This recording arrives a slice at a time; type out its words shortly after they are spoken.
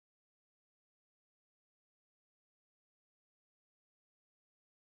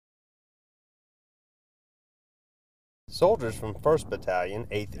Soldiers from 1st Battalion,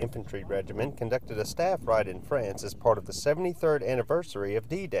 8th Infantry Regiment conducted a staff ride in France as part of the 73rd anniversary of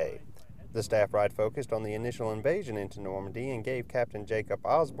D-Day. The staff ride focused on the initial invasion into Normandy and gave Captain Jacob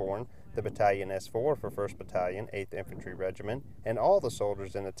Osborne, the Battalion S4 for 1st Battalion, 8th Infantry Regiment, and all the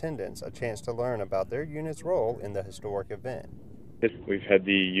soldiers in attendance a chance to learn about their unit's role in the historic event. We've had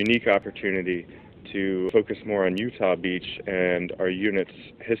the unique opportunity to focus more on Utah Beach and our unit's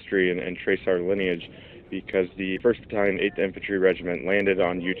history and trace our lineage, because the 1st Battalion, 8th Infantry Regiment landed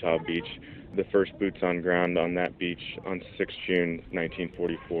on Utah Beach, the first boots on ground on that beach on 6 June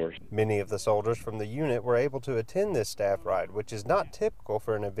 1944. Many of the soldiers from the unit were able to attend this staff ride, which is not typical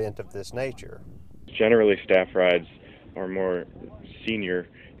for an event of this nature. Generally, staff rides are more senior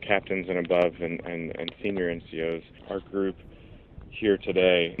captains and above and senior NCOs. Our group here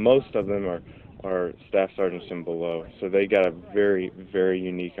today, most of them are staff sergeants and below, so they got a very, very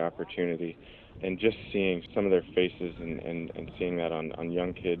unique opportunity. And just seeing some of their faces and seeing that on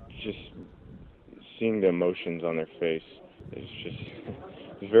young kids, just seeing the emotions on their face,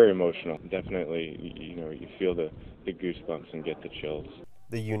 it's very emotional. Definitely, you feel the goosebumps and get the chills.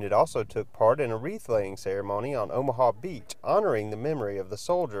 The unit also took part in a wreath-laying ceremony on Omaha Beach, honoring the memory of the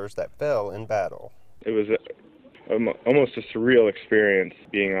soldiers that fell in battle. It was almost a surreal experience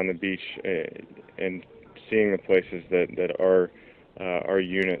being on the beach and seeing the places that are our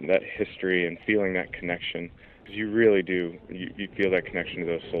unit, that history, and feeling that connection. Because you really do, you feel that connection to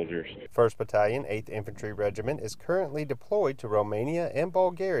those soldiers. 1st Battalion, 8th Infantry Regiment is currently deployed to Romania and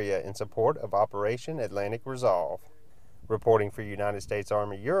Bulgaria in support of Operation Atlantic Resolve. Reporting for United States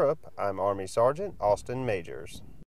Army Europe, I'm Army Sergeant Austin Majors.